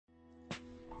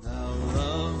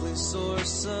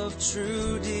source of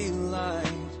true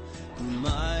delight,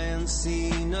 my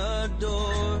unseen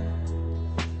adore.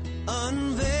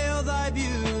 Unveil thy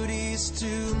beauties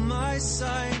to my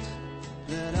sight,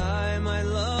 that I might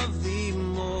love thee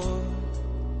more.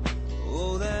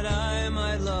 Oh, that I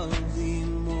might love thee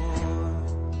more.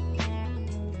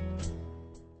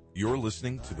 You're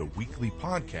listening to the weekly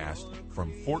podcast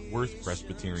from Fort Worth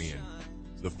Presbyterian.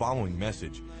 The following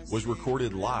message was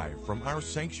recorded live from our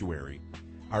sanctuary.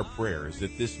 Our prayer is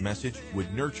that this message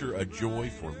would nurture a joy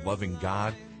for loving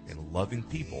God and loving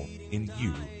people in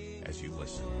you as you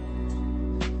listen.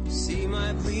 See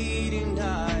my bleeding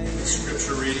die. The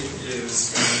scripture reading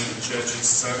is in Judges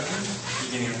 7,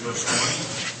 beginning of verse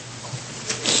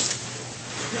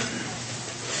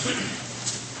 1.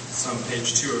 It's on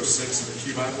page 206 of the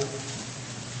Pew Bible.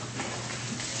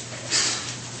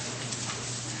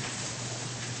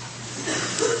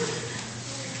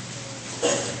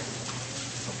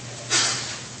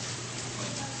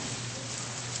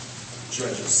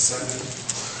 Judges 7.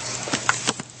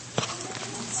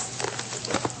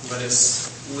 Let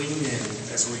us lean in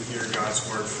as we hear God's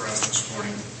word for us this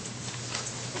morning.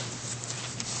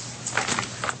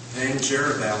 Then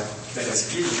Jerubbaal, that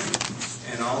is Gideon,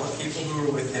 and all the people who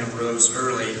were with him rose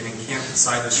early and encamped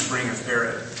beside the spring of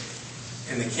Harod.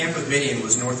 And the camp of Midian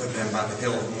was north of them by the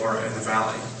hill of Moreh in the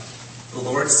valley. The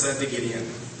Lord said to Gideon,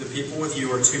 "The people with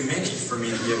you are too many for me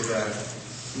to give the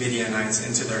Midianites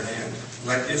into their hand.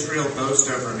 Let Israel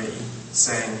boast over me,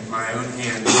 saying, my own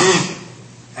hand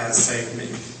has saved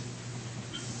me.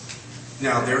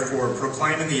 Now therefore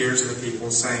proclaim in the ears of the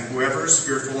people, saying, whoever is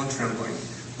fearful and trembling,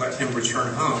 let him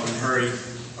return home and hurry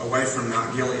away from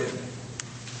Mount Gilead."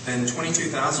 Then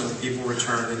 22,000 of the people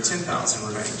returned, and 10,000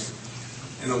 remained.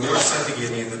 And the Lord said to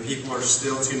Gideon, "The people are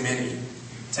still too many.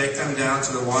 Take them down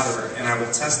to the water, and I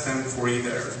will test them for you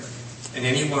there. And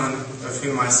anyone of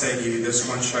whom I say to you, this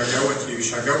one shall go with you,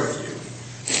 shall go with you.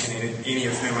 And any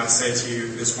of whom I say to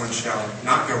you, this one shall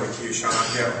not go with you, shall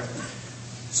not go."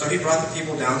 So he brought the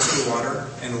people down to the water,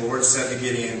 and the Lord said to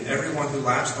Gideon, "Everyone who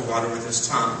laps the water with his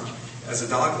tongue, as a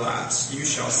dog laps, you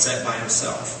shall set by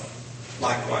himself.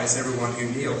 Likewise, everyone who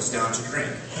kneels down to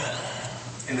drink."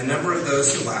 And the number of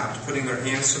those who lapped, putting their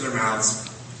hands to their mouths,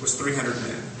 was 300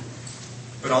 men.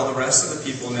 But all the rest of the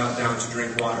people knelt down to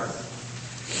drink water.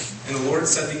 And the Lord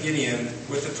said to Gideon,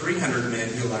 "With the 300 men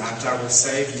who lapped, I will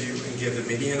save you and give the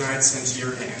Midianites into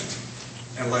your hand.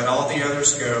 And let all the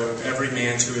others go, every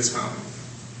man to his home."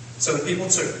 So the people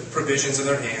took provisions in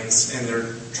their hands and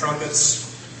their trumpets,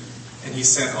 and he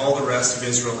sent all the rest of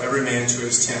Israel, every man to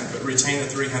his tent, but retained the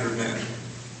 300 men.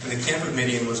 And the camp of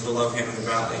Midian was below him in the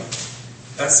valley.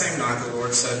 That same night the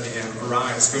Lord said to him,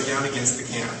 "Arise, go down against the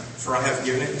camp, for I have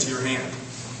given it into your hand.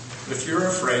 But if you are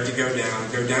afraid to go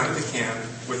down to the camp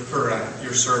with Purah,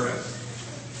 your servant,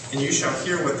 and you shall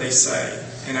hear what they say,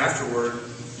 and afterward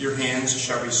your hands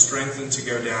shall be strengthened to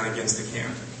go down against the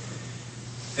camp."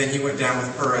 Then he went down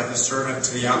with Purah, his servant,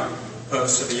 to the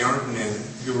outposts of the armed men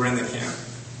who were in the camp.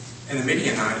 And the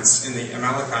Midianites and the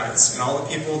Amalekites and all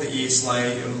the people of the east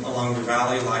lay along the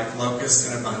valley like locusts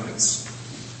in abundance.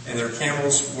 And their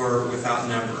camels were without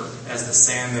number, as the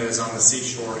sand that is on the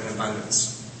seashore in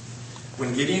abundance.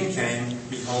 When Gideon came,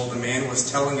 behold, the man was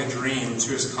telling a dream to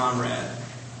his comrade.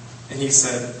 And he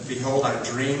said, "Behold, I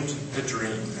dreamed a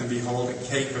dream, and behold, a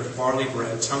cake of barley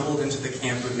bread tumbled into the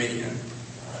camp of Midian,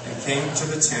 and came to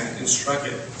the tent and struck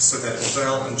it, so that it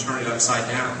fell and turned it upside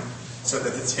down, so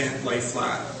that the tent lay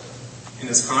flat." And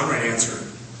his comrade answered,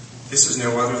 "This is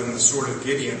no other than the sword of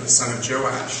Gideon, the son of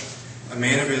Joash, a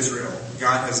man of Israel.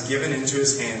 God has given into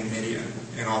his hand Midian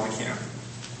and all the camp."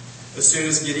 As soon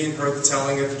as Gideon heard the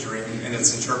telling of the dream and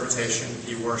its interpretation,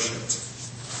 he worshipped.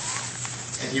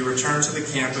 And he returned to the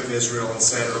camp of Israel and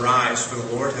said, "Arise, for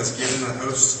the Lord has given the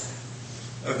host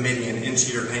of Midian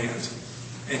into your hand."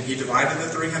 And he divided the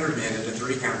 300 men into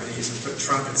 3 companies and put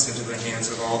trumpets into the hands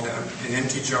of all of them, and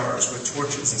empty jars with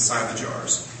torches inside the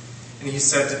jars. And he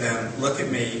said to them, "Look at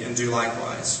me and do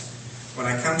likewise. When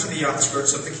I come to the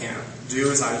outskirts of the camp, do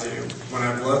as I do. When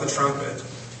I blow the trumpet,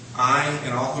 I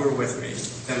and all who are with me,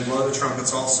 then blow the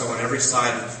trumpets also on every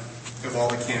side of all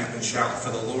the camp, and shout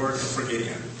for the Lord and for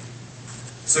Gideon."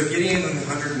 So Gideon and the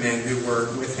 100 men who were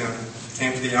with him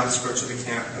came to the outskirts of the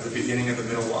camp at the beginning of the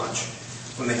middle watch,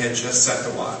 when they had just set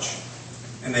the watch.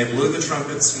 And they blew the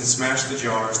trumpets and smashed the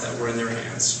jars that were in their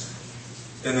hands.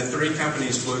 Then the 3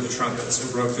 companies blew the trumpets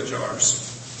and broke the jars.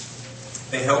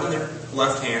 They held in their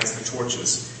left hands the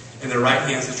torches, in their right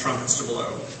hands the trumpets to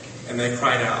blow. And they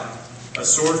cried out, "A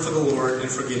sword for the Lord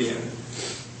and for Gideon."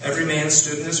 Every man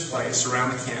stood in his place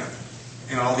around the camp,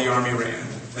 and all the army ran.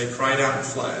 They cried out and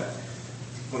fled.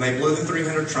 When they blew the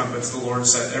 300 trumpets, the Lord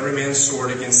set every man's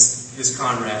sword against his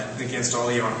comrade and against all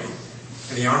the army.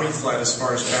 And the army fled as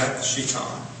far as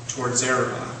Beth-Shittah, toward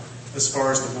Zerah, as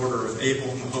far as the border of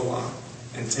Abel-Meholah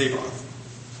and Tabbath.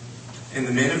 And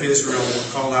the men of Israel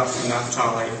were called out from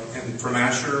Naphtali, and from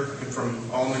Asher, and from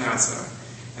all Manasseh,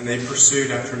 and they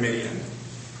pursued after Midian.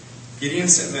 Gideon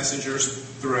sent messengers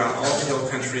throughout all the hill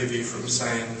country of Ephraim,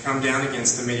 saying, "Come down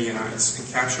against the Midianites,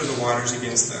 and capture the waters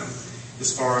against them,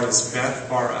 as far as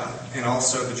Beth-barah, and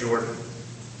also the Jordan."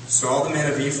 So all the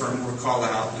men of Ephraim were called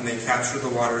out, and they captured the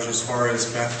waters as far as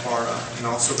Beth-barah, and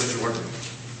also the Jordan.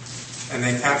 And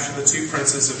they captured the two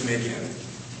princes of Midian,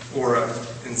 Oreb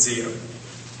and Zeeb.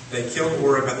 They killed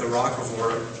Oreb at the rock of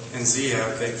Oreb, and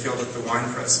Zeeb they killed at the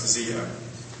winepress of Zeeb.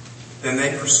 Then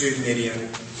they pursued Midian,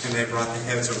 and they brought the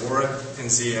heads of Oreb and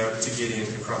Zeeb to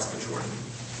Gideon across the Jordan.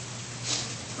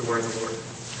 The word of the Lord.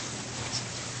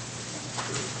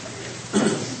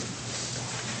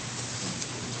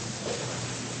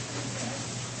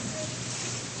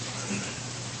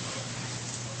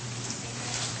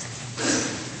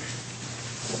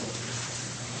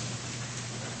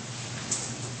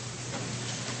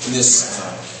 In this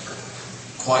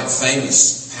quite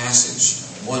famous passage,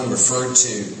 one referred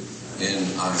to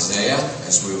in Isaiah,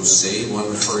 as we will see, one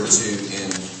referred to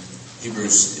in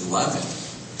Hebrews 11,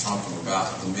 talking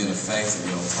about the men of faith in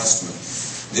the Old Testament.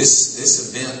 This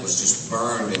event was just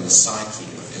burned in the psyche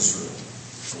of Israel,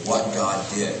 for what God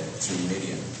did through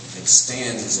Midian. It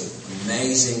stands as an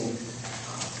amazing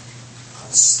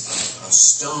a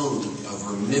stone of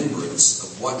remembrance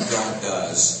of what God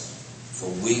does for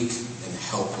weak and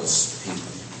helpless people.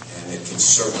 And it can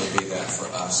certainly be that for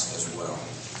us as well.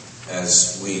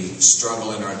 As we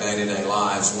struggle in our day-to-day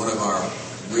lives, one of our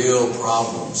real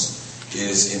problems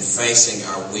is in facing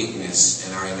our weakness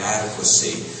and our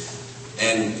inadequacy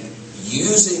and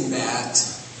using that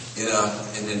in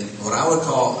what I would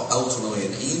call ultimately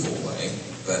an evil way,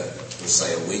 but we'll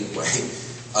say a weak way,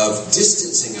 of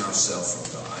distancing ourselves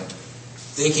from God,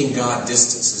 thinking God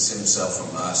distances himself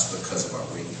from us because of our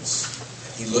weakness.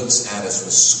 He looks at us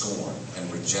with scorn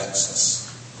and rejects us,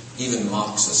 even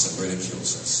mocks us and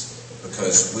ridicules us,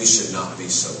 because we should not be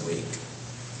so weak.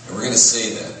 And we're going to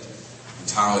see that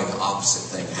entirely the opposite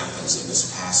thing happens in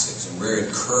this passage. And we're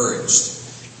encouraged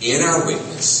in our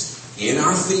weakness, in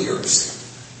our fears,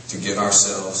 to give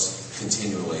ourselves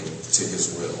continually to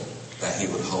his will, that he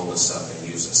would hold us up and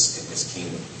use us in his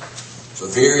kingdom. So a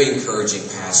very encouraging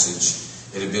passage.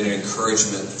 It had been an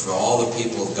encouragement for all the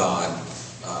people of God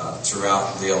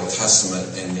throughout the Old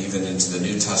Testament and even into the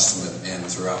New Testament and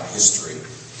throughout history.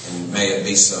 And may it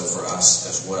be so for us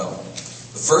as well.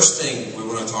 The first thing we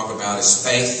want to talk about is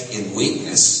faith in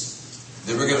weakness.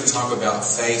 Then we're going to talk about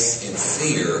faith in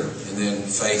fear, and then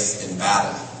faith in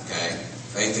battle. Okay?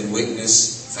 Faith in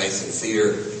weakness, faith in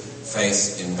fear,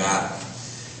 faith in battle.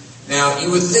 Now,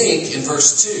 you would think in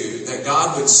verse 2 that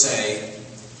God would say,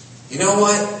 you know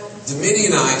what? The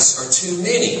Midianites are too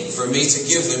many for me to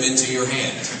give them into your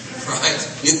hand. Right?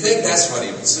 You'd think that's what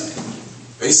he would say.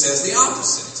 But he says the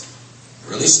opposite.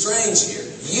 Really strange here.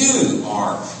 You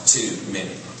are too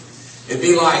many. It'd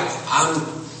be like I'm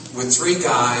with 3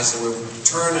 guys and we're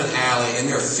turning an alley and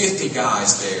there are 50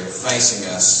 guys there facing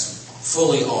us,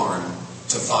 fully armed,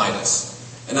 to fight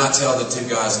us. And I tell the 2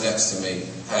 guys next to me,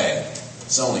 hey,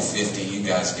 it's only 50, you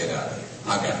guys get out of here.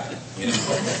 I got it. You know,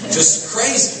 just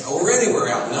crazy. Already we're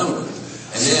outnumbered.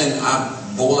 And then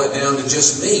I boil it down to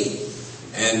just me.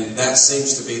 And that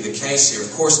seems to be the case here.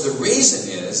 Of course, the reason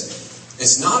is,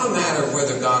 it's not a matter of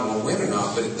whether God will win or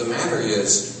not, but the matter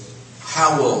is,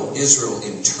 how will Israel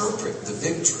interpret the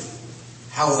victory?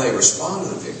 How will they respond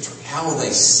to the victory? How will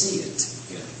they see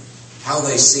it? You know, how will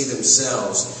they see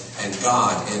themselves and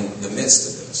God in the midst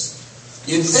of this?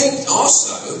 You'd think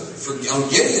also, on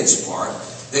Gideon's part,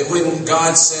 that when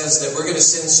God says that we're going to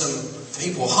send some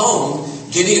people home,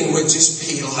 Gideon would just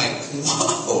be like,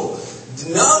 whoa,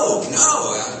 no.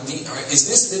 Is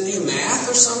this the new math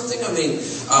or something? I mean,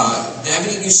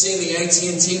 haven't you seen the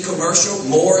AT&T commercial?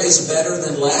 More is better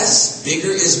than less.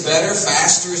 Bigger is better.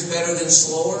 Faster is better than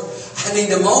slower. I need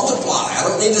to multiply. I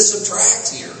don't need to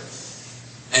subtract here.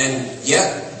 And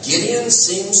yet, Gideon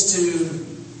seems to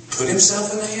put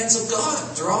himself in the hands of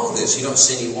God through all of this. You don't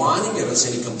see any whining. You don't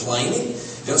see any complaining.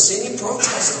 You don't see any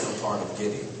protest on the part of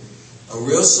Gideon. A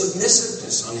real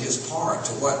submissiveness on his part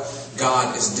to what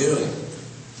God is doing.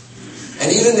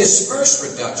 And even this first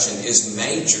reduction is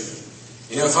major.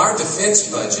 You know, if our defense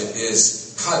budget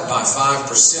is cut by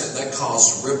 5%, that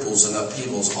causes ripples and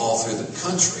upheavals all through the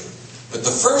country. But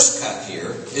the first cut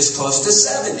here is close to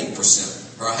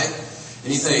 70%, right?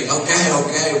 And you think,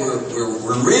 okay,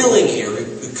 we're reeling here.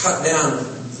 We cut down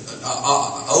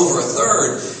over a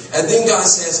third. And then God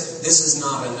says, this is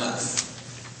not enough.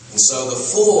 And so the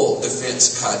full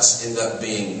defense cuts end up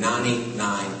being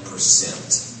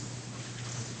 99%.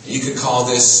 You could call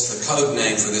this, the code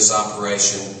name for this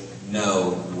operation,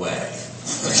 No Way.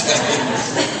 Okay?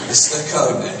 It's the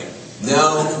code name.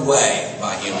 No way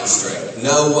by human strength.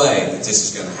 No way that this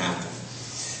is going to happen.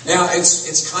 Now,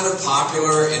 it's kind of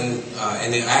popular, and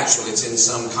it's in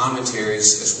some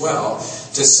commentaries as well,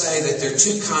 to say that there are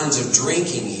two kinds of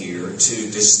drinking here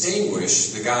to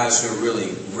distinguish the guys who are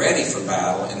really ready for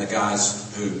battle and the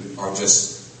guys who are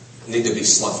just need to be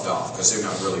sloughed off because they're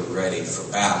not really ready for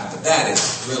battle. But that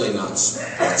is really not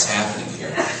what's happening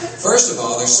here. First of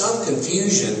all, there's some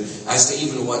confusion as to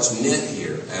even what's meant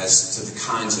here as to the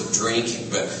kinds of drinking.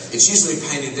 But it's usually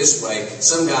painted this way.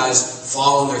 Some guys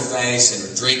fall on their face and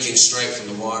are drinking straight from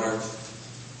the water.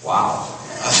 Wow.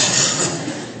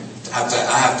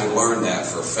 I have to learn that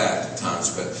for a fact at times.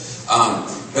 But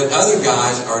other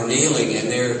guys are kneeling and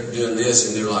they're doing this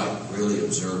and they're like really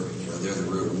observing. They're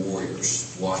the real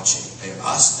warriors watching.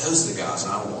 Those are the guys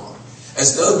I want.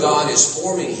 As though God is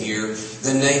forming here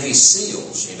the Navy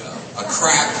SEALs, a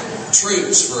crack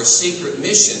troops for a secret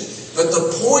mission. But the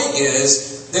point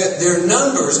is that their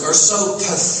numbers are so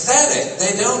pathetic,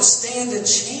 they don't stand a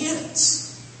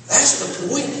chance. That's the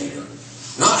point here.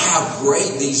 Not how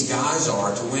great these guys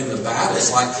are to win the battle.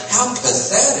 It's like how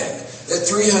pathetic that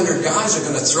 300 guys are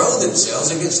going to throw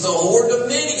themselves against the horde of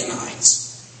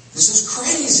Midianites. This is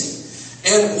crazy.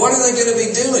 And what are they going to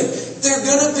be doing? They're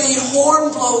going to be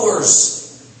horn blowers.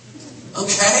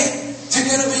 Okay? They're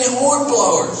going to be horn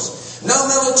blowers. No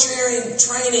military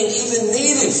training even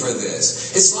needed for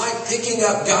this. It's like picking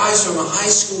up guys from a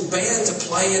high school band to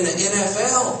play in the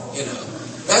NFL.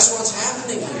 That's what's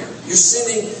happening here. You're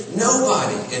sending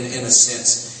nobody, in a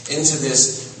sense, into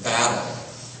this battle.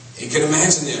 You can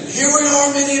imagine them. Here we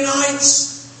are,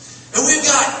 Midianites, and we've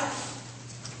got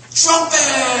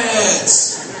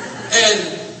trumpets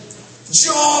and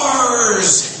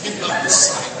jars.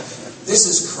 This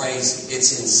is crazy.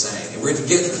 It's insane. And we're to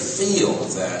get the feel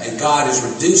of that. And God is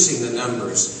reducing the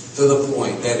numbers to the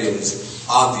point that it is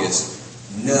obvious,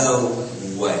 no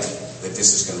way that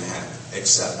this is going to happen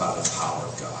except by the power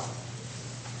of God.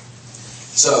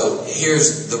 So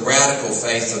here's the radical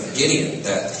faith of Gideon,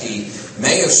 that he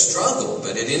may have struggled,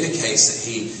 but it indicates that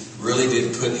he really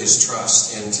did put his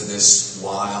trust into this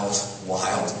wild,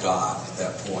 wild God at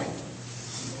that point.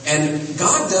 And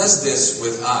God does this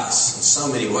with us in so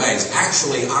many ways.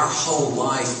 Actually, our whole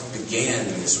life began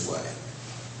this way,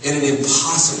 in an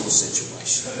impossible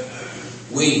situation.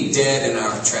 We, dead in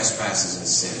our trespasses and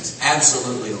sins,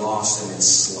 absolutely lost and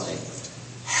enslaved,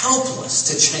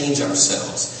 helpless to change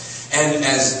ourselves. And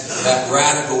as that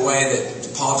radical way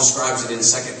that Paul describes it in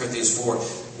 2 Corinthians 4,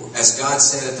 as God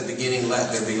said at the beginning,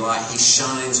 let there be light, He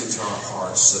shines into our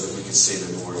hearts so that we can see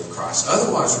the glory of Christ.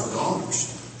 Otherwise, we're goners.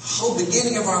 The whole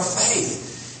beginning of our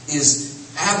faith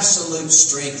is absolute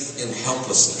strength in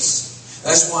helplessness.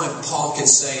 That's why Paul can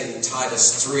say in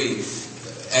Titus 3,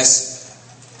 as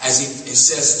he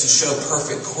says, to show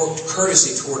perfect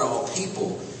courtesy toward all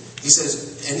people. He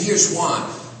says, and here's why.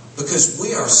 Because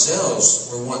we ourselves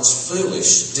were once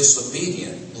foolish,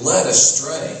 disobedient, led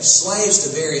astray, slaves to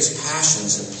various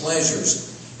passions and pleasures,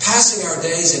 passing our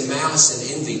days in malice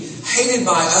and envy, hated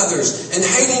by others and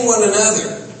hating one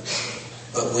another.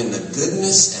 But when the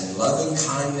goodness and loving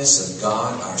kindness of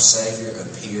God, our Savior,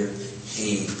 appeared,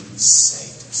 He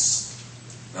saved us.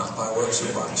 Not by works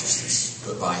of righteousness,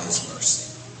 but by His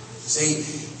mercy. See,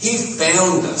 He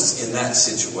found us in that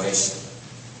situation.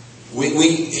 We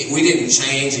didn't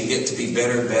change and get to be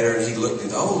better and better, and He looked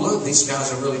and, oh, look, these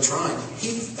guys are really trying.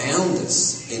 He found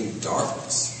us in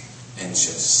darkness and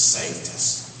just saved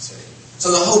us. See?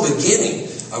 So the whole beginning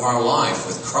of our life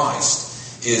with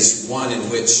Christ is one in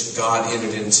which God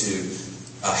entered into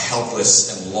a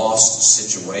helpless and lost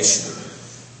situation.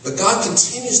 But God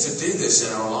continues to do this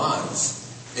in our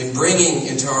lives, in bringing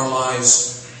into our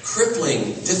lives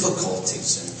crippling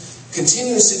difficulties and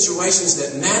continuing situations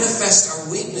that manifest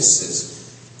our weaknesses,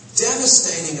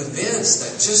 devastating events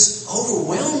that just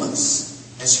overwhelm us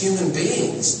as human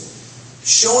beings,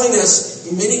 showing us,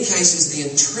 in many cases, the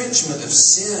entrenchment of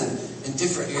sin in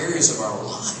different areas of our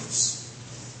lives.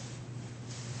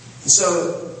 And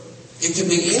so, it can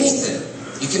be anything.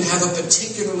 You can have a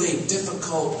particularly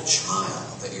difficult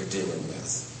child that you're dealing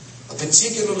with, a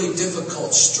particularly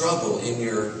difficult struggle in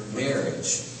your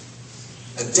marriage,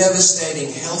 a devastating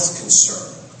health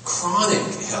concern, chronic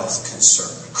health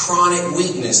concern, chronic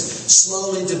weakness,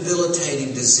 slowly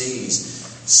debilitating disease,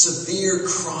 severe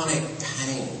chronic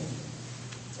pain.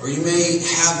 Or you may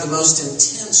have the most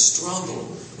intense struggle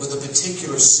with a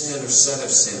particular sin or set of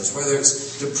sins, whether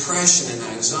it's depression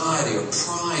and anxiety or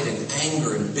pride and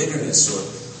anger and bitterness or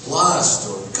lust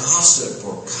or gossip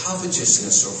or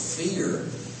covetousness or fear.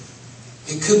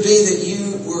 It could be that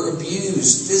you were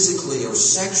abused physically or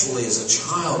sexually as a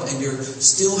child and you're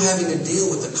still having to deal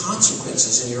with the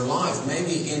consequences in your life,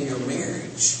 maybe in your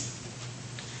marriage.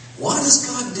 Why does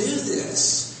God do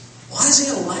this? Why does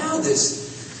He allow this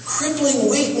crippling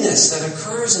weakness that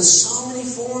occurs in so many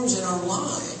forms in our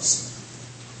lives?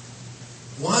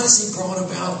 Why has He brought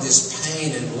about this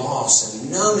pain and loss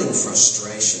and numbing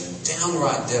frustration and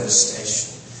downright devastation?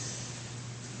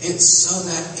 It's so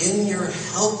that in your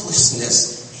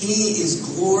helplessness, He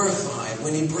is glorified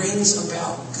when He brings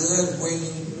about good where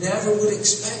you never would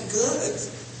expect good.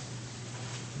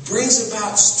 Brings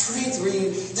about strength where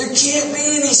there can't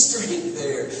be any strength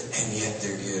there. And yet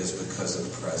there is because of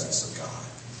the presence of God.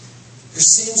 There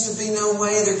seems to be no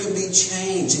way there can be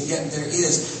change, and yet there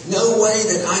is. No way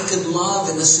that I could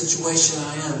love in the situation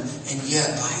I am, and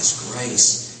yet by His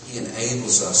grace, He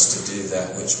enables us to do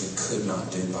that which we could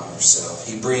not do by ourselves.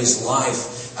 He brings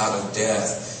life out of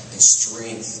death and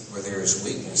strength where there is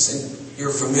weakness. And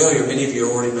you're familiar, many of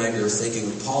you already maybe are thinking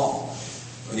of Paul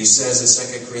when he says in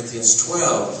 2 Corinthians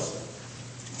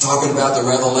 12, talking about the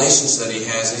revelations that he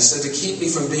has, and he said, to keep me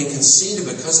from being conceited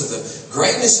because of the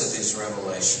greatness of these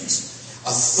revelations, a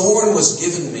thorn was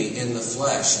given me in the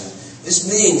flesh. And this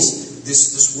means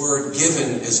this word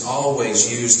given is always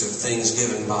used of things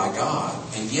given by God.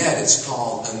 And yet it's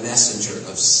called a messenger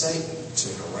of Satan to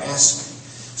harass me.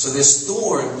 So this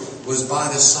thorn was by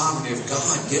the sovereignty of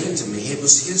God given to me. It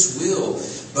was His will.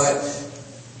 But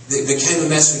it became a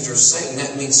messenger of Satan.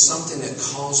 That means something that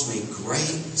caused me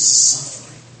great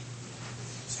suffering.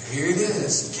 So here it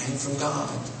is. It came from God.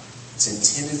 It's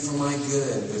intended for my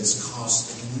good, but it's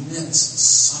caused immense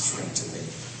suffering to me.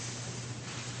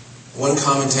 One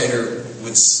commentator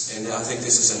would, and I think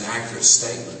this is an accurate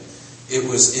statement, it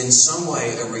was in some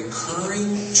way a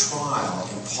recurring trial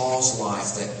in Paul's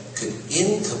life that could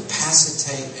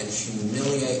incapacitate and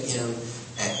humiliate him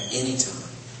at any time.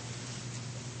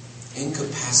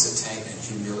 Incapacitate and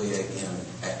humiliate him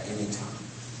at any time.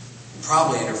 And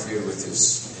probably interfered with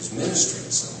his ministry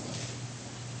in some way.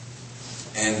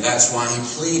 And that's why he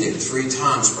pleaded 3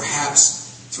 times. Perhaps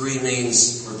 3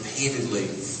 means repeatedly,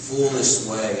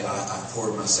 fullest way I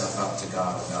poured myself out to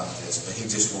God about this, but He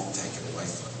just won't take it away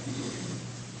from me.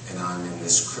 And I'm in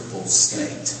this crippled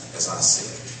state as I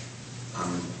see it.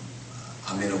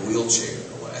 I'm in a wheelchair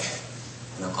in a way.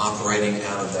 And I'm operating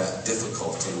out of that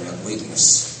difficulty and that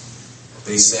weakness.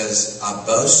 But he says, I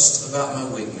boast about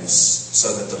my weakness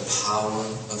so that the power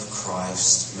of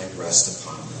Christ may rest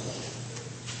upon me.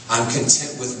 I'm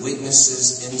content with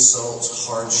weaknesses, insults,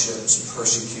 hardships,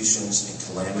 persecutions, and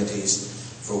calamities.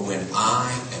 For when I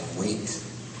am weak,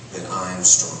 then I am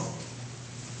strong.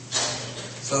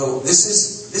 So this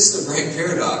is a great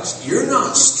paradox. You're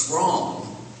not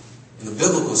strong in the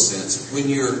biblical sense when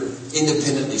you're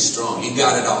independently strong. You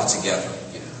got it all together.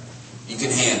 You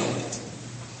can handle it.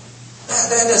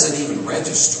 That doesn't even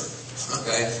register.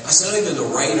 Okay, that's not even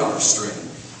the radar screen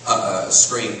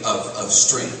of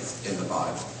strength in the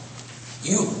Bible.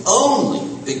 You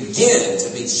only begin to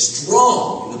be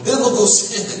strong in the biblical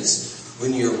sense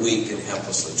when you're weak and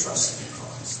helplessly trusting in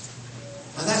Christ.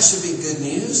 Now that should be good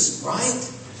news, right?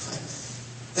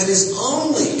 That is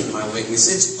only in my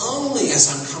weakness. It's only as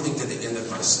I'm coming to the end of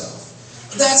myself.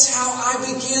 That's how I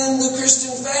begin the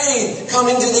Christian faith,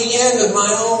 coming to the end of my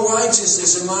own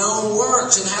righteousness and my own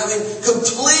works and having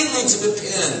completely to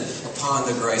depend upon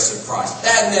the grace of Christ.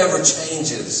 That never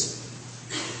changes.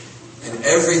 And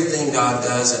everything God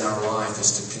does in our life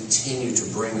is to continue to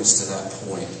bring us to that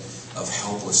point of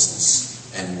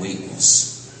helplessness and weakness.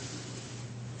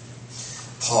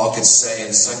 Paul could say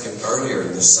earlier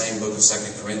in the same book of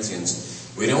 2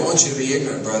 Corinthians, we don't want you to be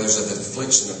ignorant, brothers, of the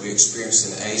affliction that we experienced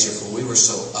in Asia, for we were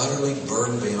so utterly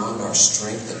burdened beyond our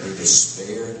strength that we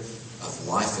despaired of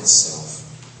life itself.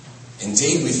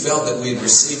 Indeed, we felt that we had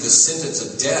received the sentence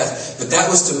of death, but that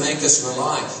was to make us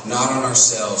rely not on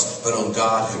ourselves, but on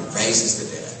God who raises the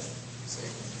dead.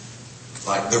 See?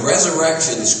 Like, the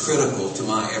resurrection is critical to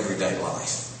my everyday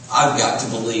life. I've got to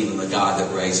believe in the God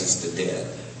that raises the dead.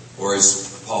 Or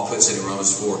as Paul puts it in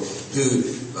Romans 4,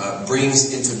 who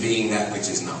brings into being that which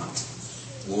is not.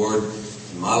 Lord,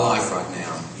 in my life right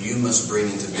now, you must bring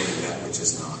into being that which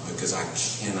is not, because I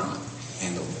cannot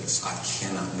handle this. I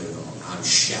cannot move on. I'm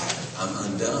shattered.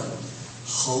 I'm undone.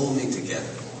 Hold me together,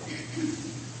 Lord.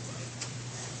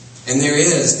 And there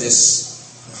is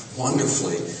this,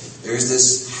 wonderfully, there is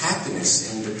this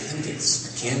happiness in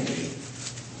dependence. There can be.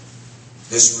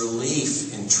 This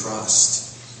relief in trust.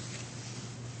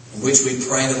 in which we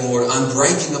pray to the Lord, I'm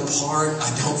breaking apart. I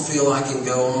don't feel I can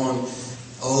go on.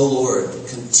 Oh Lord,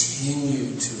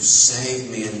 continue to save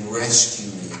me and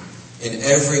rescue me in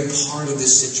every part of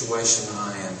this situation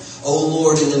I am. Oh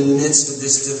Lord, in the midst of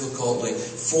this difficulty,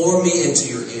 form me into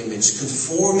your image.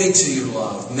 Conform me to your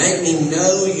love. Make me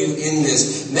know you in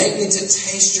this. Make me to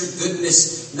taste your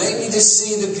goodness. Make me to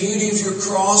see the beauty of your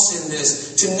cross in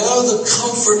this. To know the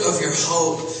comfort of your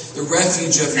hope, the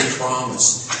refuge of your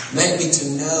promise. Make me to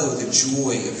know the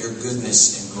joy of your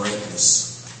goodness and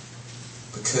greatness.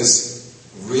 Because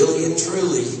really and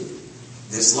truly,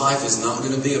 this life is not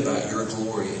going to be about your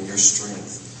glory and your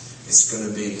strength. It's going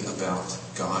to be about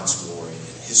God's glory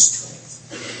and His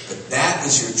strength. But that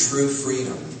is your true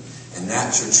freedom, and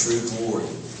that's your true glory,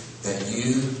 that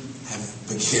you have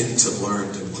begun to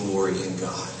learn to glory in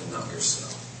God and not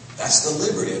yourself. That's the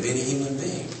liberty of any human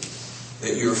being,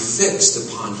 that you're fixed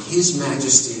upon His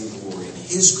majesty and glory and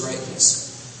His greatness,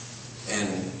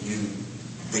 and you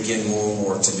begin more and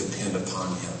more to depend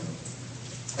upon Him.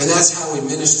 And that's how we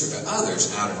minister to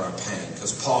others out of our pain.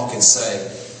 Because Paul can say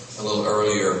a little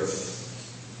earlier,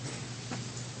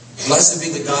 blessed be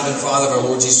the God and Father of our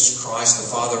Lord Jesus Christ, the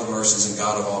Father of mercies and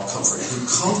God of all comfort, who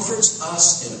comforts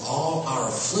us in all our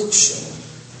affliction,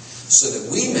 so that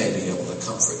we may be able to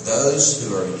comfort those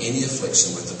who are in any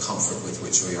affliction with the comfort with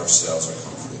which we ourselves are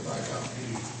comforted by God.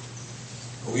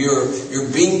 You're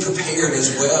being prepared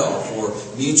as well for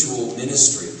mutual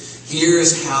ministry. Here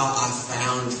is how I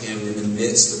found Him in the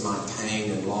midst of my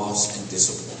pain and loss and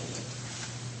disappointment.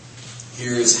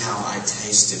 Here is how I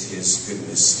tasted His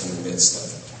goodness in the midst of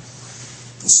it.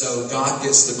 And so God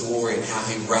gets the glory in how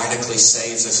He radically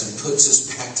saves us and puts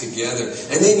us back together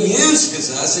and then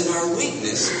uses us in our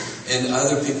weakness in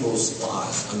other people's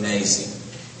lives. Amazing.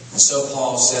 And so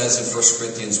Paul says in 1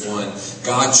 Corinthians 1,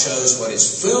 God chose what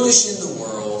is foolish in the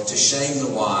world to shame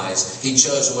the wise. He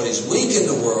chose what is weak in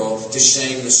the world to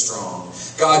shame the strong.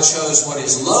 God chose what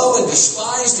is low and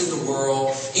despised in the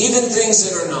world, even things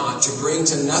that are not, to bring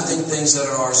to nothing things that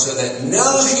are, so that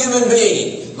no human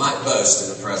being might boast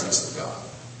in the presence of God.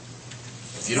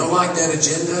 If you don't like that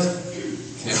agenda,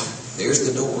 there's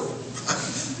the door.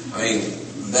 I mean,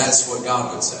 that's what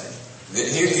God would say.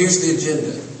 Here's the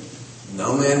agenda.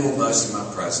 No man will boast in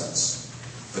my presence,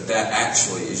 but that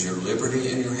actually is your liberty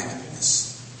and your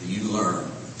happiness, that you learn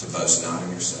to boast not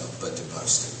in yourself, but to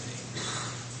boast in me.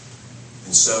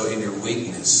 And so in your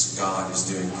weakness, God is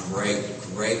doing great,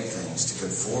 great things to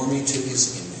conform you to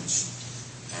His image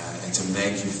and to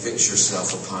make you fix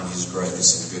yourself upon His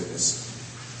greatness and goodness.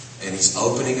 And He's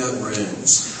opening up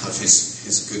rooms of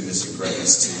His goodness and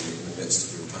greatness to you in the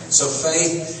midst of your pain. So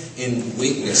faith in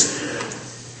weakness.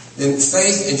 Then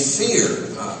faith in fear.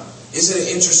 Isn't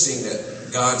it interesting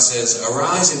that God says,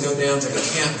 arise and go down to the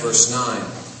camp, verse 9.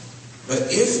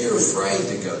 But if you're afraid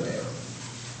to go down,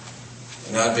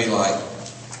 and I'd be like,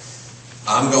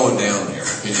 I'm going down there.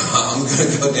 I'm going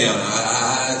to go down.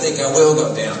 I think I will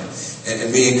go down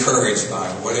and be encouraged by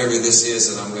whatever this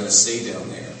is that I'm going to see down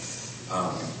there,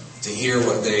 to hear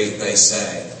what they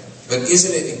say. But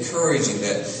isn't it encouraging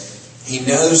that He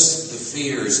knows the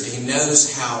fears, He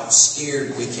knows how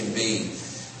scared we can be.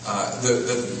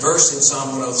 The verse in Psalm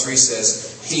 103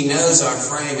 says, He knows our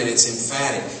frame, and it's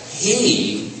emphatic.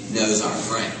 He knows our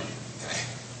frame. Okay?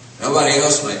 Nobody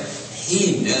else may.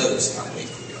 He knows how weak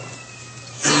we are.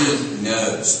 He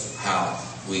knows how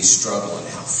we struggle and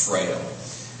how frail.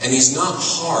 And He's not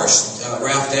harsh.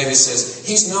 Ralph Davis says,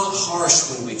 He's not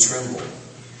harsh when we tremble.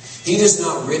 He does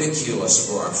not ridicule us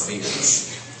for our fears.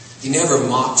 He never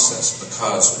mocks us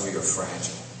because we are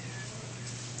fragile.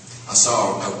 I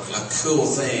saw a cool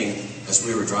thing as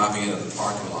we were driving into the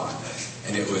parking lot,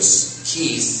 and it was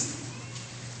Keith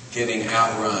getting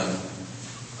outrun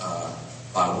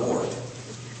by Ward.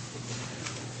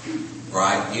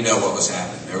 Right? You know what was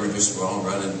happening. They were just all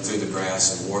running through the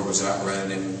grass, and Ward was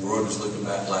outrunning him, and Ward was looking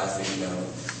back laughing.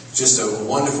 Just a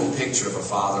wonderful picture of a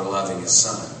father loving his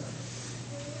son.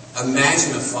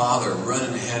 Imagine a father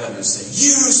running ahead of him and saying,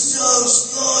 "You're so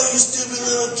slow, you stupid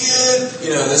little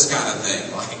kid." This kind of thing.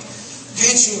 Like,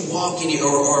 can't you walk?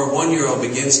 Or a 1-year-old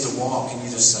begins to walk, and you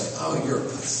just say, "Oh, you're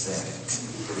pathetic.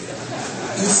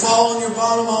 You fall on your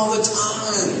bottom all the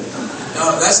time."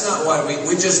 No, that's not what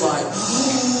we just like.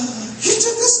 Oh, you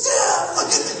took a step.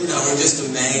 Look at it. We're just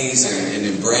amazed and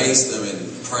embrace them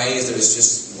and praise them. It's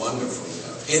just wonderful.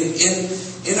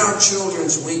 In our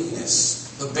children's weakness,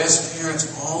 the best parents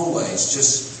always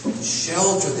just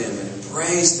shelter them and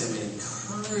embrace them and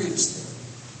encourage them.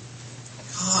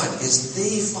 God is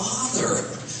the Father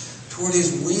toward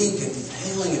His weak and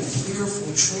failing and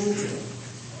fearful children.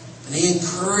 And He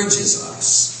encourages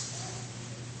us.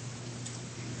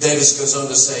 Davis goes on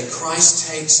to say, Christ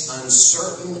takes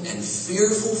uncertain and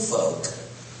fearful folk,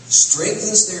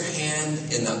 strengthens their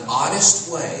hand in the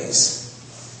oddest ways,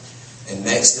 and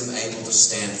makes them able to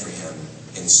stand for Him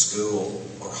in school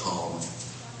or home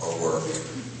or work.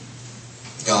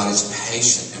 God is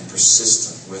patient and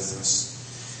persistent with us.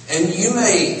 And you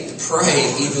may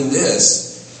pray even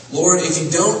this, Lord, if you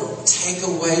don't take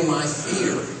away my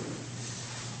fear,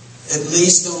 at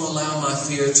least don't allow my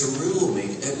fear to rule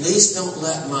me. At least don't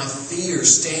let my fear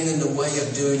stand in the way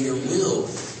of doing your will.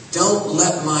 Don't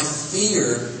let my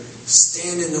fear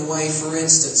stand in the way, for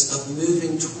instance, of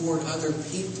moving toward other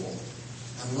people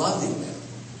and loving them.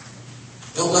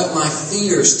 Don't let my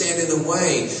fear stand in the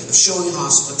way of showing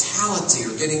hospitality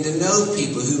or getting to know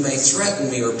people who may threaten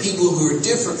me, or people who are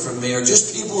different from me, or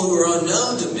just people who are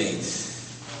unknown to me.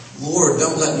 Lord,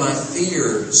 don't let my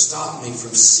fear stop me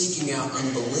from seeking out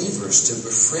unbelievers to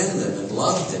befriend them and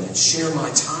love them and share my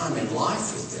time and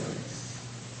life with them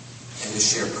and to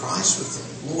share Christ with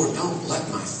them. Lord, don't let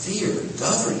my fear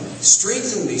govern me.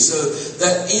 Strengthen me so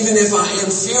that even if I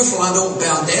am fearful, I don't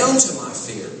bow down to my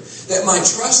fear. That my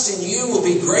trust in you will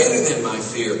be greater than my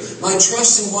fear. My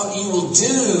trust in what you will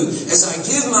do as I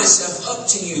give myself up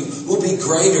to you will be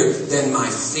greater than my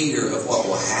fear of what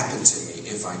will happen to me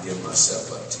if I give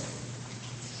myself up to you.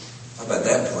 How about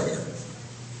that prayer?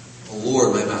 Oh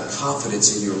Lord, may my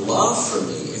confidence in your love for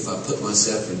me, if I put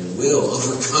myself in your will,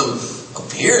 overcome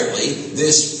apparently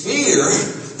this fear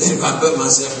that if I put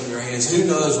myself in your hands, who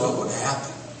knows what would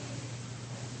happen.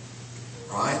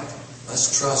 Right?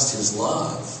 Let's trust His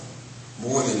love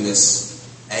more than this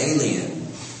alien,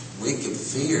 wicked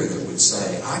fear that would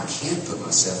say, I can't put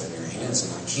myself in your hands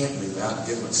and I can't move out and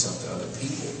give myself to other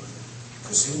people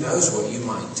because who knows what you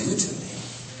might do to me.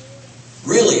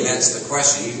 Really, that's the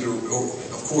question.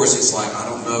 Of course, it's like, I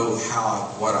don't know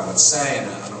what I would say, and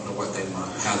I don't know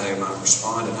how they might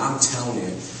respond. And I'm telling you,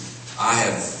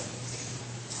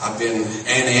 I've been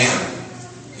and am,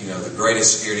 the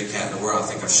greatest scaredy cat in the world. I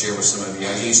think I've shared with some of you.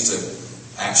 I used to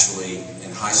actually,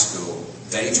 in high school,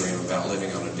 daydream about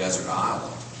living on a desert island.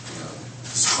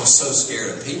 I was so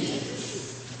scared of people.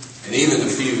 And even a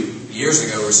few years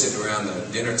ago, we were sitting around the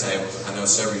dinner table. I know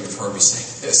several of you have heard me say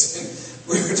this. And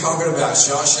we were talking about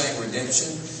Shawshank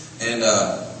Redemption. And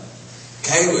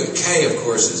Kay, of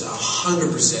course, is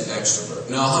 100% extrovert.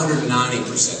 No, 190%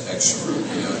 extrovert.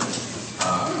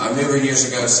 I remember years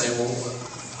ago saying, well,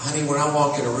 honey, when I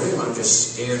walk in a room, I'm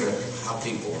just scared of how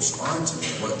people respond to me.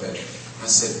 I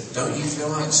said, don't you feel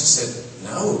like? She said,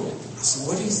 no. I said,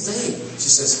 what do you think? She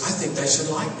says, I think they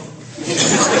should like me. I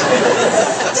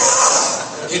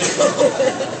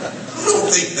don't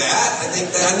think that. I think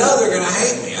that I know they're going to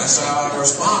hate me. That's how I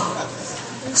respond.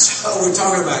 So we're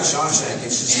talking about Shawshank, and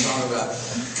she's talking about,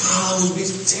 God, it would be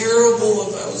terrible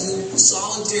if I was in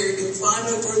solitary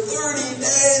confinement for 30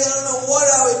 days. I don't know what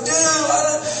I would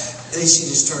do. And she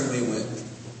just turned to me and went,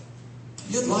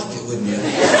 you'd like it, wouldn't you?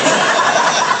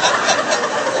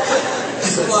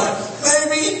 I'm like,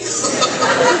 maybe.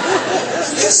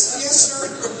 yes, sir.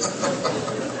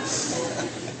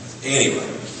 Anyway,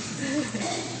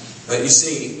 but you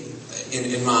see,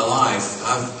 in my life,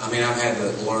 I've had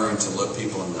to learn to look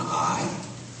people in the eye,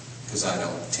 because I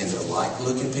don't tend to like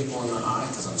looking people in the eye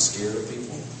because I'm scared of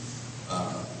people.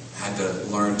 Had to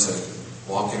learn to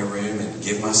walk in a room and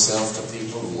give myself to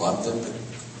people and love them,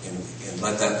 and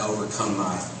let that overcome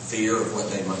my fear of what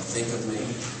they might think of me.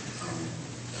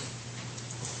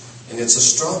 And it's a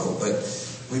struggle, but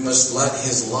we must let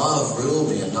His love rule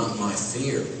me and not my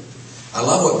fear. I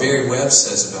love what Barry Webb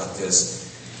says about this.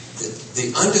 The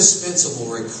indispensable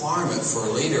requirement for a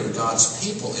leader of God's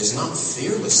people is not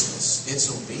fearlessness, it's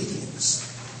obedience.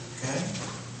 Okay?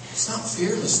 It's not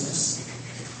fearlessness.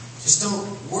 Just don't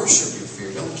worship your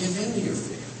fear. Don't give in to your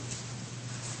fear.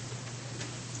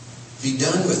 Be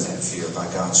done with that fear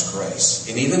by God's grace.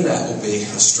 And even that will be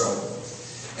a struggle.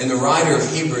 And the writer of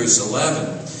Hebrews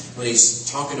 11, when he's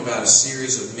talking about a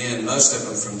series of men, most of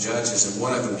them from Judges, and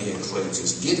one of them he includes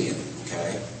is Gideon.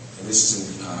 Okay? And this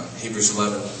is in Hebrews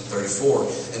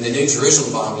 11:34. In the New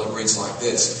Jerusalem Bible, it reads like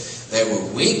this. They were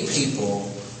weak people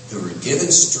who were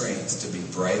given strength to be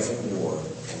brave in war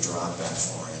and drive back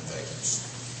foreign invaders.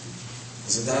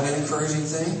 Isn't that an encouraging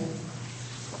thing?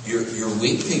 You're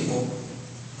weak people,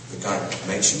 but God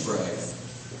makes you brave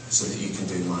so that you can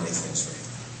do mighty things for Him.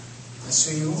 That's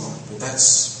who you are. But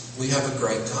we have a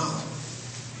great God.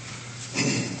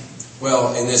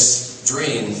 Well, in this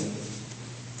dream,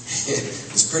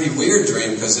 it's a pretty weird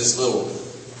dream because this little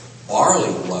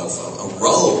barley loaf, a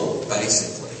roll,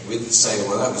 basically. We'd say,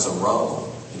 well, that was a roll.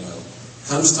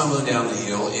 Comes tumbling down the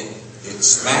hill. It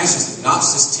smashes it,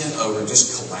 knocks this tent over,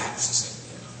 just collapses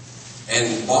it.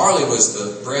 And barley was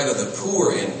the bread of the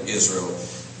poor in Israel.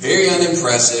 Very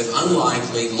unimpressive,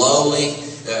 unlikely, lowly.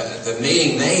 The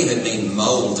meaning may even mean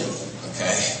moldy.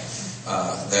 Okay,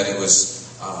 that it was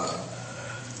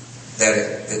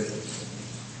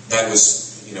that was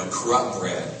corrupt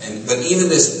bread. But even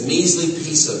this measly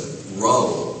piece of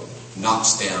roll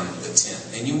knocks down the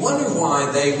tent. And you wonder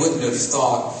why they wouldn't have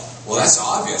thought, well, that's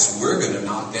obvious. We're going to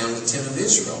knock down the tent of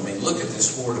Israel. I mean, look at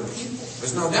this horde of people.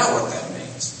 There's no doubt what that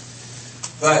means.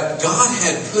 But God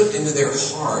had put into their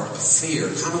heart a fear,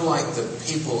 kind of like the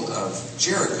people of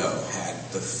Jericho had.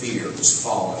 The fear was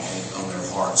falling on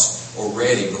their hearts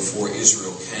already before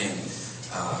Israel came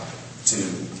to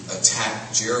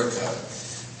attack Jericho.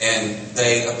 And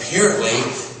they apparently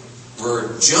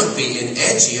were jumpy and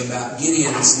edgy about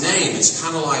Gideon's name. It's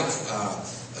kind of like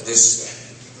this,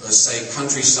 let's say,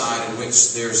 countryside in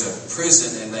which there's a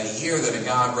prison and they hear that a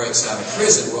guy breaks out of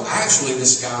prison. Well, actually,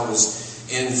 this guy was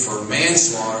in for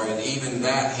manslaughter, and even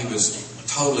that he was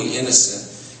totally innocent.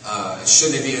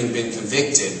 Shouldn't have even been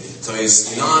convicted. So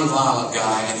he's a non-violent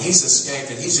guy, and he's escaped,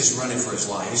 and he's just running for his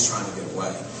life. He's trying to get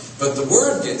away. But the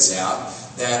word gets out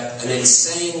that an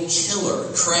insane killer,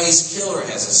 crazed killer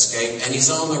has escaped, and he's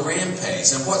on the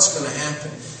rampage. And what's going to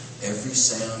happen? Every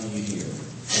sound you hear,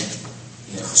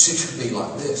 she could be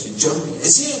like this. You're jumping.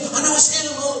 It's him. I know it's him.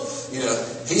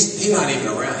 He's not even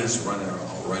around. He's running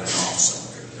off somewhere.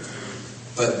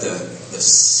 But the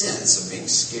sense of being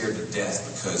scared to death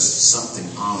because something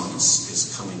ominous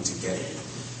is coming to get you,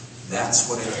 that's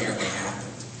what inherently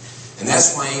happened. And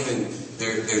that's why even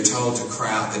they're told to cry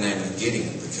out the name of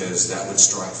Gideon, because that would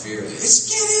strike fear. It's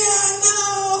Gideon,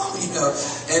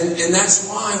 no! And that's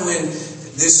why when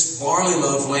this barley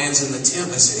loaf lands in the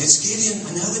tent, they say, it's Gideon,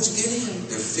 I know it's Gideon.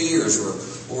 Their fears were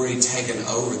already taken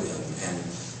over them. And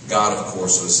God, of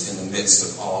course, was in the midst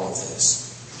of all of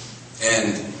this.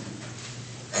 And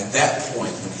at that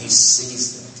point, when he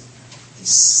sees that, he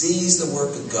sees the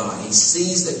work of God, he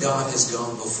sees that God has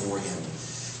gone before him,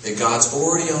 that God's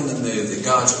already on the move, that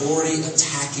God's already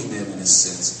attacking them in a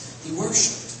sense, he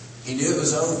worshipped. He knew it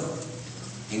was over.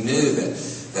 He knew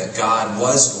that God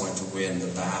was going to win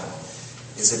the battle.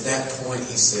 It's at that point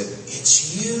he said,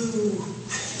 it's you,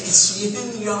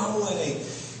 Yahweh.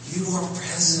 You are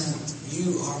present.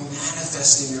 You are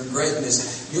manifesting your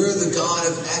greatness. You're the God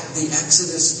of the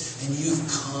Exodus, and you've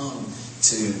come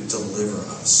to deliver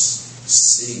us.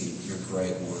 See your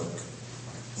great work.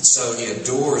 And so he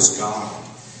adores God,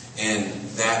 and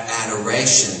that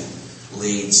adoration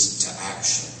leads to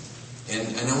action.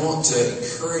 And I want to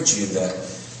encourage you that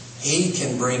he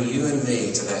can bring you and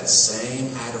me to that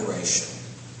same adoration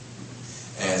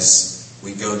as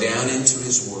we go down into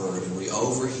his word and we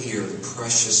overhear the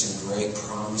precious and great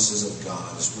promises of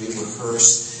God, as we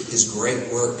rehearse his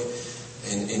great work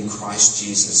in Christ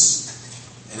Jesus.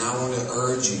 And I want to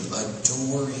urge you,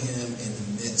 adore him in the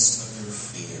midst of your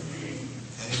fear.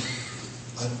 Okay?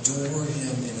 Adore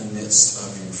him in the midst of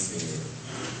your fear.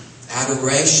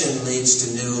 Adoration leads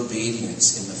to new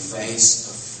obedience in the face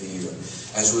of fear,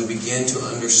 as we begin to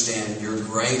understand you're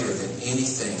greater than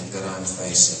anything that I'm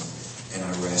facing, and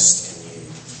I rest in you.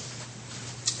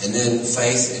 And then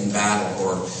faith in battle,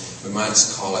 or we might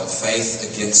call it faith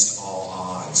against all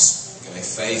odds. Okay,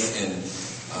 faith in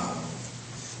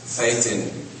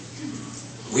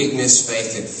weakness,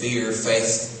 faith in fear,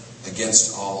 faith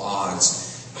against all odds.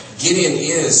 Gideon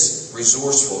is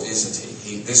resourceful, isn't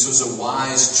he? This was a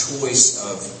wise choice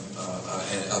of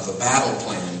a battle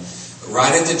plan.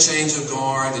 Right at the change of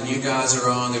guard, the new guys are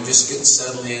on, they're just getting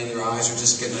settled in, their eyes are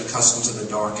just getting accustomed to the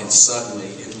dark, and suddenly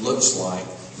it looks like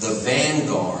the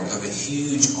vanguard of a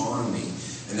huge army.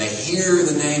 And they hear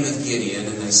the name of Gideon,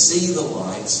 and they see the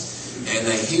lights, and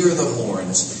they hear the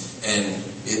horns, and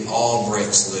it all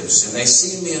breaks loose. And they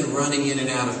see men running in and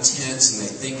out of tents, and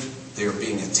they think they're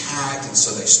being attacked, and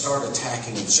so they start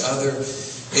attacking each other.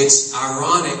 It's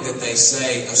ironic that they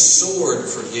say a sword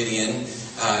for Gideon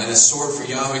and a sword for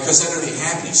Yahweh, because they don't even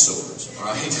have any swords,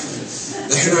 right?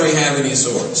 They don't even have any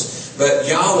swords. But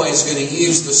Yahweh is going to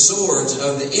use the swords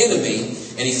of the enemy,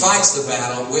 and he fights the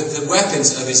battle with the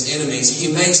weapons of his enemies.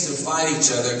 He makes them fight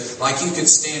each other like you could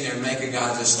stand there and make a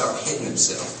guy just start hitting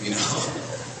himself, And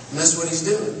that's what he's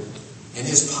doing in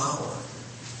his power.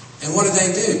 And what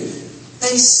do?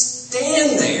 They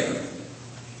stand there.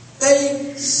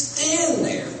 They stand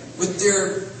there with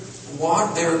their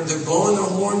they're blowing their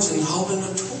horns and holding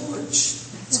a torch.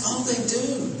 That's all they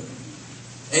do.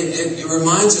 And it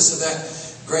reminds us of that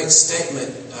great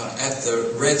statement at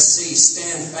the Red Sea,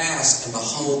 stand fast and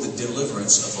behold the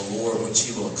deliverance of the Lord, which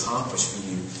he will accomplish for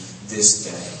you this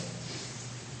day.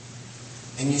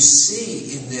 And you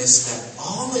see in this that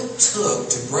all it took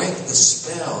to break the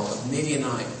spell of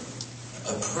Midianite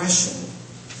oppression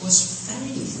was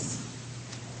faith.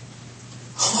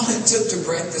 All it took to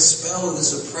break the spell of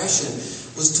this oppression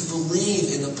was to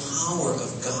believe in the power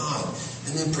of God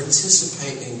and then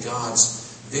participate in God's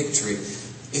victory.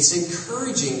 It's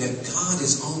encouraging that God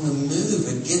is on the move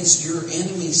against your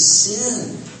enemy's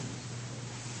sin.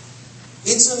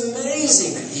 It's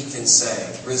amazing that he can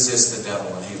say, resist the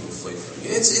devil and he will flee from you.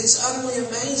 It's utterly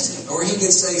amazing. Or he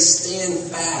can say, stand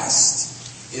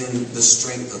fast in the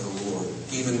strength of the Lord,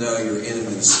 even though your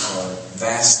enemies are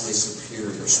vastly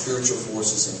superior, spiritual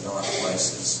forces in dark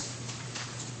places.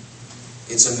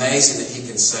 It's amazing that he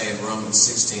can say in Romans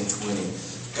 16:20,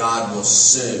 God will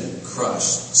soon crush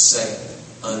Satan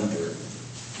under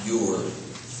your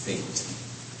feet.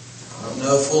 I don't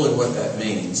know fully what that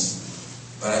means,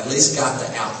 but I at least got the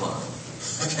outline.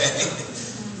 Okay?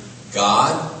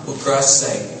 God will crush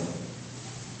Satan,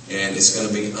 and it's going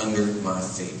to be under my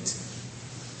feet.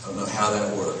 I don't know how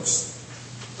that works,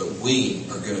 but we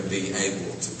are going to be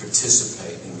able to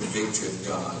participate in the victory of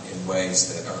God in ways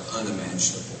that are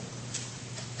unimaginable.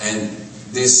 And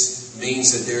this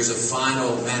means that there's a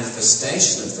final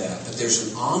manifestation of that, but there's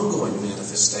an ongoing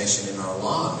manifestation in our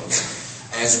lives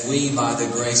as we, by the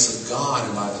grace of God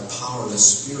and by the power of the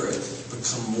Spirit,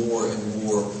 become more and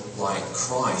more like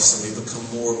Christ. And we become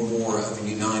more and more of a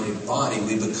united body.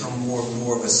 We become more and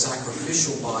more of a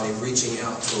sacrificial body reaching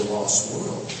out to a lost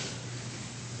world.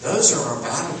 Those are our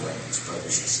battlegrounds,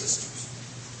 brothers and sisters.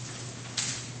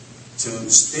 To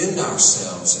spend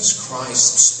ourselves as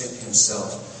Christ spent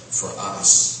himself for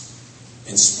us,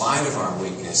 in spite of our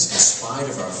weakness, in spite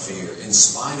of our fear, in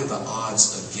spite of the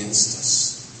odds against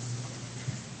us.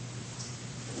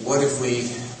 What if we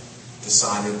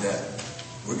decided that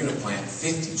we're going to plant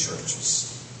 50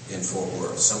 churches in Fort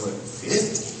Worth? Some would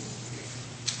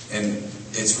 50. And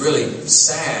it's really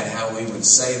sad how we would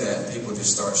say that and people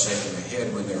just start shaking their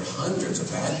head when there are hundreds of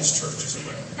Baptist churches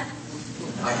around.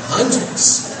 Like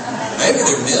hundreds. Maybe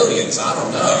there are millions. I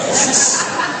don't know.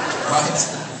 Right?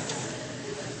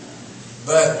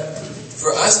 But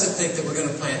for us to think that we're going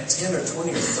to plant 10 or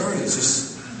 20 or 30 is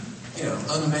just,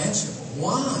 unimaginable.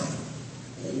 Why?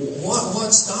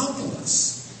 What's stopping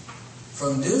us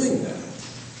from doing that?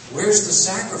 Where's the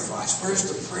sacrifice? Where's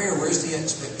the prayer? Where's the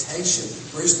expectation?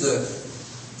 Where's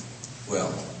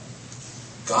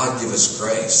God give us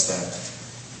grace that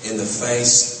in the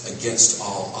face against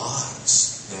all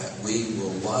odds, that we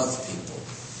will love people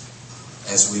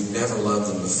as we've never loved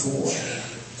them before.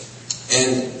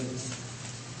 And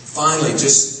finally,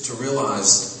 just to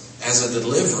realize, as a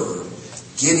deliverer,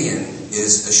 Gideon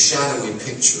is a shadowy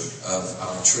picture of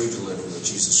our true deliverer,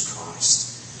 Jesus Christ.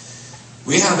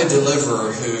 We have a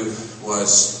deliverer who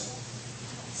was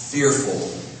fearful.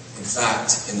 In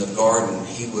fact, in the garden,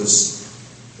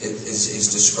 it is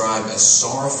described as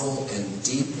sorrowful and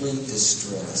deeply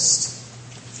distressed.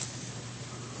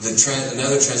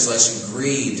 Another translation,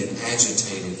 grieved and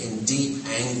agitated, in deep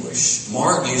anguish.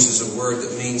 Mark uses a word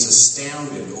that means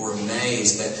astounded or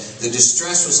amazed, that the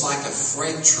distress was like a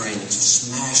freight train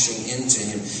smashing into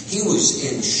him. He was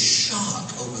in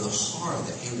shock over the horror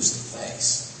that he was to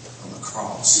face on the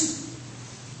cross.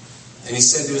 And he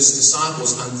said to his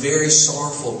disciples, I'm very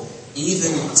sorrowful,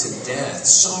 even to death.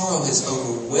 Sorrow has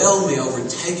overwhelmed me,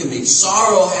 overtaken me.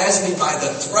 Sorrow has me by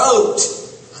the throat.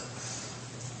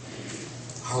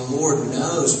 Our Lord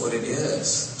knows what it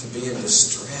is to be in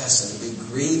distress and to be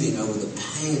grieving over the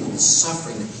pain and the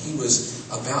suffering that he was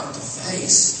about to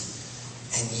face.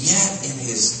 And yet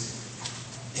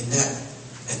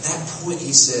at that point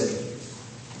he said,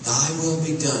 Thy will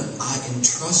be done. I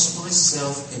entrust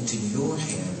myself into your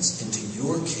hands, into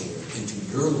your care, into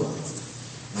your love.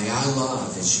 May I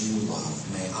love as you love.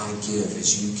 May I give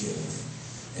as you give.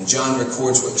 And John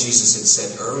records what Jesus had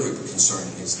said earlier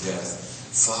concerning his death.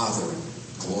 Father,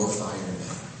 glorify your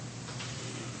name.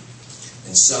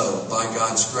 And so, by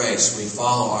God's grace, we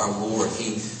follow our Lord.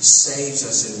 He saves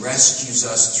us and rescues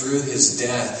us through his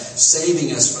death,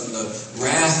 saving us from the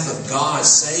wrath of God,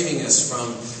 saving us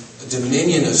from the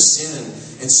dominion of sin.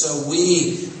 And so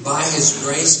we, by his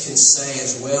grace, can say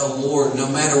as well, Lord, no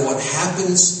matter what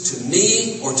happens to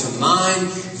me or to mine,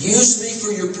 use me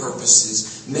for your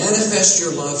purposes. Manifest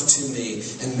your love to me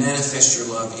and manifest your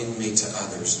love in me to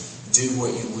others. Do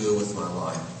what you will with my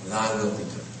life. Thy will be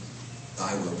done.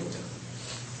 Thy will be done.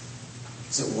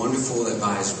 Isn't it wonderful that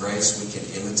by his grace we can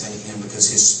imitate him because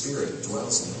his Spirit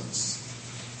dwells in us?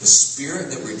 The Spirit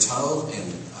that we're told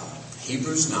in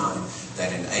Hebrews 9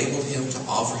 that enabled him to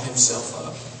offer himself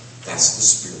up, that's the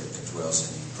Spirit that dwells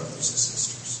in you, brothers and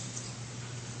sisters.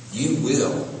 You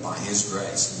will, by His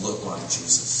grace, look like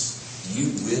Jesus.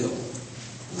 You will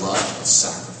love and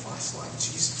sacrifice like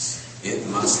Jesus. It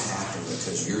must happen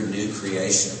because you're a new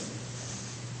creation.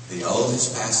 The old has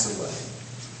passed away.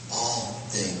 All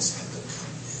things have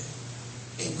become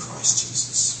new in Christ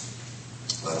Jesus.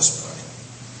 Let us pray.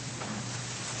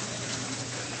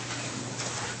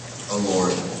 Oh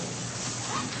Lord,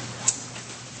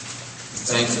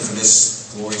 thank you for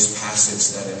this glorious passage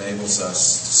that enables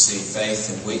us to see faith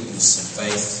in weakness and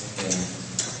faith in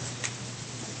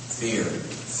fear,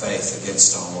 faith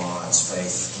against all odds,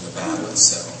 faith in the battle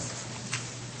itself.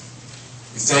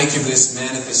 We thank you for this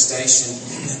manifestation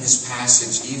in this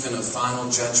passage, even of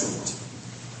final judgment,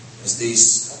 as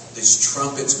these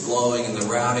trumpets blowing and the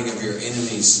routing of your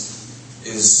enemies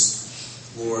is,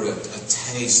 Lord, a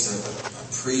taste, a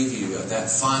preview of that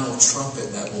final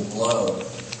trumpet that will blow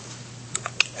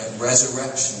at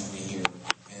resurrection, we hear,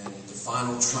 and the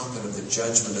final trumpet of the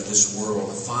judgment of this world,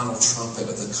 the final trumpet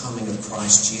of the coming of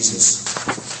Christ Jesus.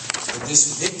 But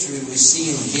this victory we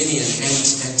see in Gideon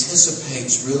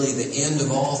anticipates really the end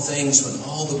of all things, when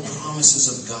all the promises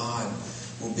of God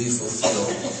will be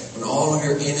fulfilled, when all of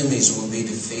your enemies will be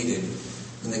defeated,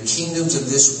 when the kingdoms of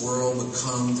this world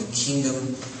become the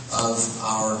kingdom of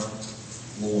our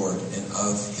Lord and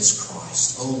of His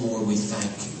Christ. Oh Lord, we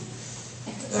thank you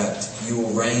that you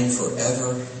will reign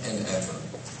forever and ever,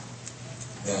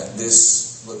 that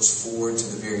this looks forward to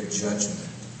the very judgment,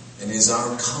 and is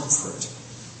our comfort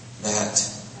that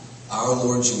our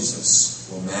Lord Jesus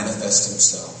will manifest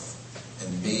Himself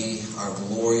and be our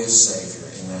glorious Savior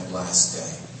in that last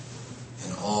day,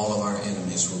 and all of our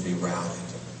enemies will be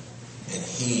routed, and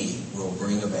He will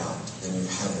bring about the new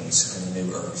heavens and the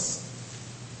new earth.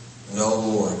 And oh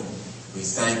Lord, we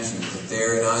thank you that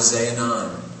there in Isaiah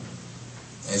 9,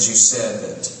 as you said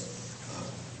that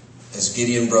as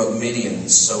Gideon broke Midian,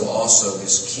 so also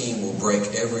this King will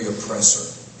break every oppressor.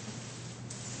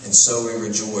 And so we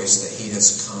rejoice that He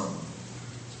has come.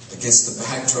 Against the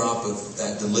backdrop of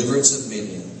that deliverance of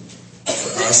Midian,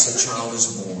 for us a child is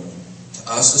born, to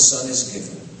us a son is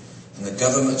given, and the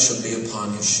government shall be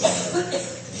upon His shoulder.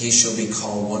 And He shall be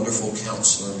called Wonderful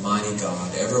Counselor, Mighty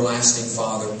God, Everlasting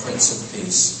Father, Prince of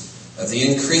Peace. Of the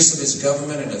increase of His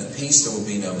government and of peace there will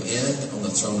be no end, on the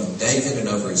throne of David and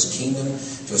over His kingdom,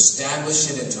 to establish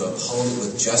it and to uphold it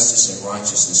with justice and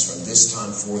righteousness from this time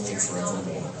forth and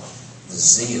forevermore. The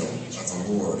zeal of the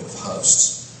Lord of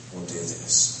hosts will do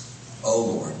this. O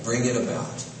Lord, bring it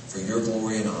about for your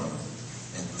glory and honor.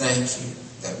 And thank you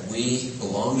that we,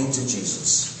 belonging to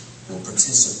Jesus, will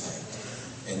participate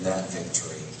in that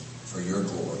victory. For your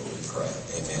glory, we pray.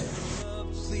 Amen. A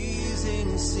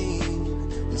pleasing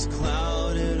scene was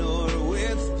clouded or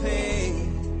with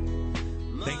pain.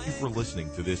 Thank you for listening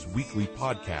to this weekly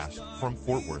podcast from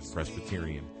Fort Worth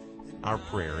Presbyterian. Our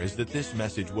prayer is that this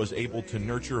message was able to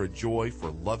nurture a joy for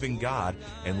loving God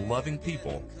and loving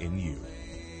people in you.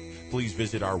 Please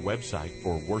visit our website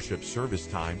for worship service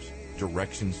times,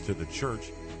 directions to the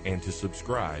church, and to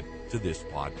subscribe to this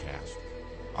podcast.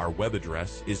 Our web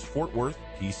address is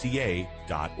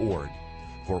fortworthpca.org.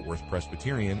 Fort Worth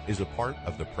Presbyterian is a part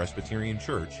of the Presbyterian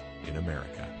Church in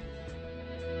America.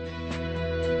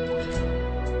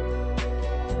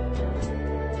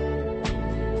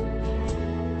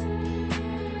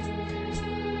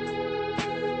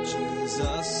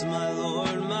 Jesus, my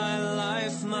Lord, my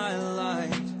life, my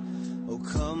light, oh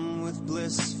come with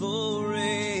blissful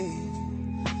ray,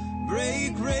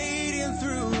 break radiant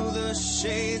through the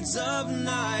shades of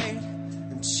night,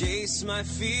 and chase my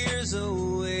fears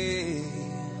away.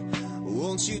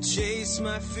 Won't you chase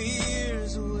my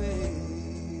fears away?